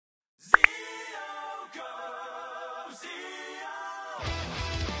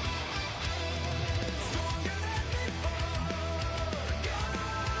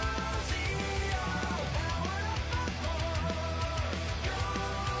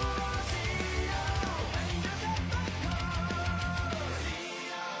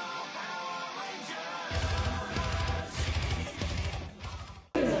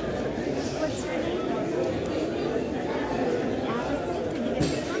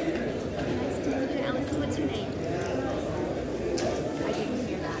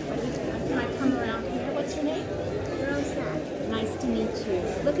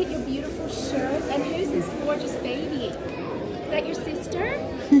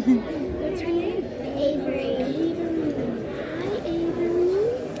What's her name? Avery. Hi, Avery.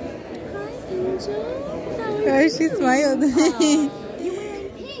 Hi, Angel. Oh, she smiled. You're wearing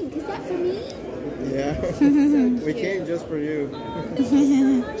pink. Is that for me? Yeah. So We came just for you. Thank you so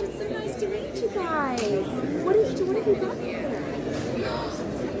much. It's so nice to meet you guys. What have you got here?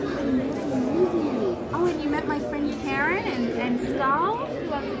 Oh, and you met my friend Karen and Skull.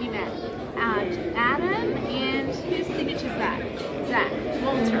 Who else have you met? Adam and whose signature's that? Zach.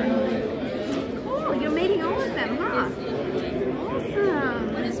 Walter. Cool. You're meeting all of them, huh?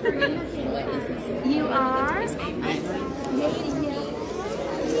 Awesome. What is her name? What is this? You are? Yeah.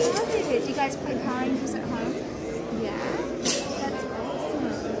 Do you guys play Power Rangers at home? Yeah. That's awesome.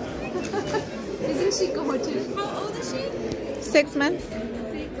 Isn't she gorgeous? How old is she? 6 months. 6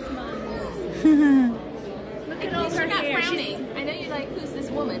 months. Look at all her hair. Frowning. I know you're like, who's this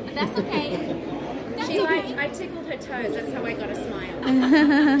woman? But that's okay. That's okay. I tickled her toes. That's how I got a smile.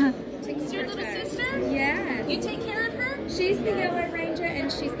 Is your little sister? Yes. You take care of her? She's the Yellow Ranger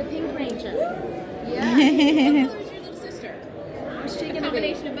and she's the Pink Ranger. Yeah. What color is your little sister? Is she a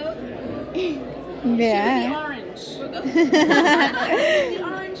combination of both? Yeah. She would be orange. The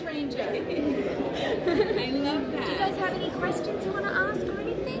Orange Ranger. I love that. Do you guys have any questions you want to ask or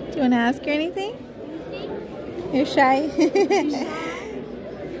anything? Do you want to ask her anything? You're shy.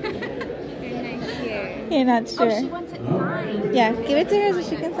 You're not sure. Oh, she wants it signed. Yeah, give it to her so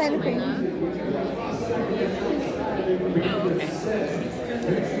she can sign it for you. Oh, okay.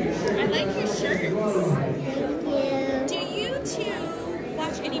 I like your shirts. Do you two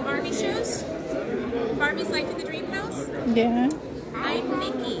watch any Barbie shows? Barbie's Life in the Dream House? Yeah. I'm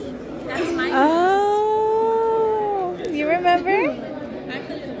Mickey. That's my house. Oh, you remember? I'm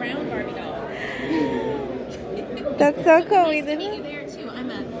the little brown Barbie doll. That's so cool. Nice to meet you there too. I'm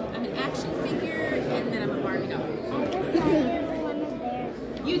an action figure and then I'm a Barbie doll.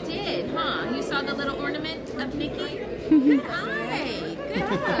 You did, huh? You saw the little ornament of Mickey? Good eye. Good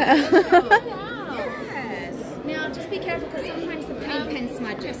eye. Oh, wow. Yes. Now just be careful because sometimes the paint pen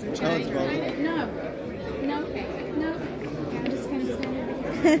smudges. I'm trying to find it. No. No. Okay. No. I'm just going to stand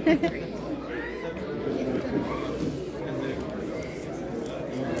over here.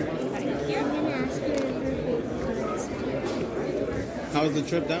 How was the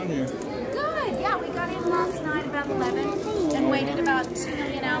trip down here? Good, yeah, we got in last night about 11 and waited about 2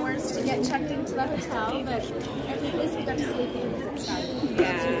 million hours to get checked into the hotel, but at least we got to sleep in because it started.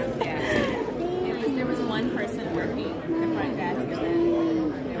 Yeah. There was one person working the front desk and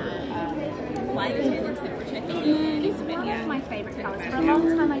then flight attendants that were checking in. It's one of my favorite colors. For a long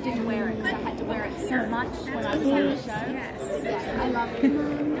time I didn't wear it because I had to wear it so much when I was on the show. Yes, I love it.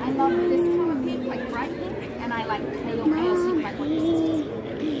 I love this color pink, like bright pink, and I like pale pink, like what this is.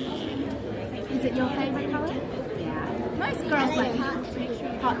 Is it your favorite color? Yeah. Most girls like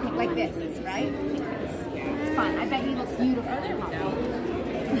hot pink like this, right? It's fun. I bet you look beautiful in hot pink.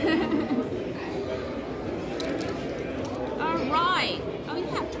 All right. Oh, you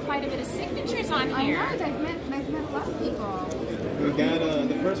have quite a bit of signatures on here. I know. I've met a lot of people. We got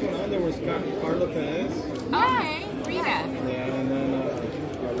the first one on there was Carla Perez. Okay. Rita. Yeah, and then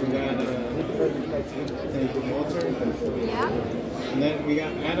we got Walter. Yeah. And then we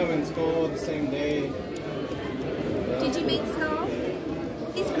got Adam and Skull the same day. Did you meet Skull?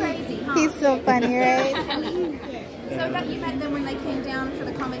 He's crazy, huh? He's so funny, right? So that you met them when they came down for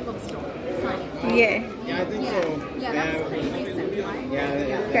the comic book store signing? Yeah. Yeah, I think so. Yeah, that's pretty recent, right?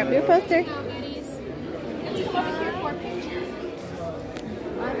 Yeah. Grab your poster. Let's come over here for a picture.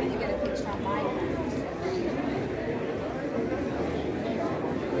 I'm going to get a picture on my phone.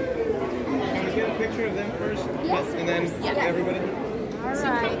 Can we get a picture of them first? Yes. And then everybody? All So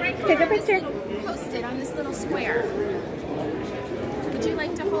right. take a picture. Post it on this little square. Would you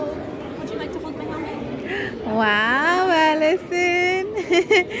like to hold my helmet? Wow, Allison.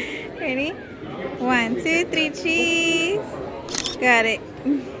 Ready? 1, 2, 3, cheese. Got it.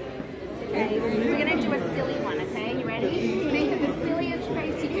 Okay, we're going to do a silly one, okay? You ready? Think of the silliest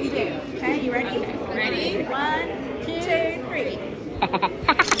face you can do. Okay, you ready? Ready? 1, 2, 3.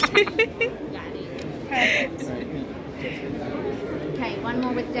 Got it. Perfect. Okay, one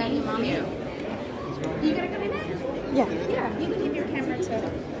more with Daddy and Mommy. You gonna come in there? Yeah. Yeah, you can give your camera to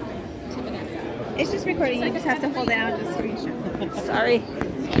Vanessa. It's just recording. You just have to hold it out just screenshot. Sorry.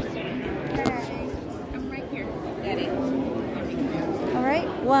 Okay. I'm right here. Daddy. All right.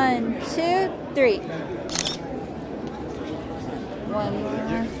 1, 2, 3. One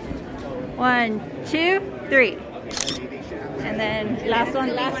more. 1, 2, 3. And then last one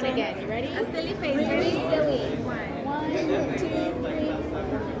again. You ready? A silly face. Ready? Silly. 1, 2, 3.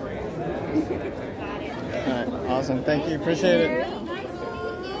 Got it. All right, awesome. Thank you. Appreciate it. Nice to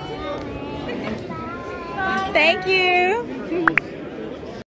meet Thank you.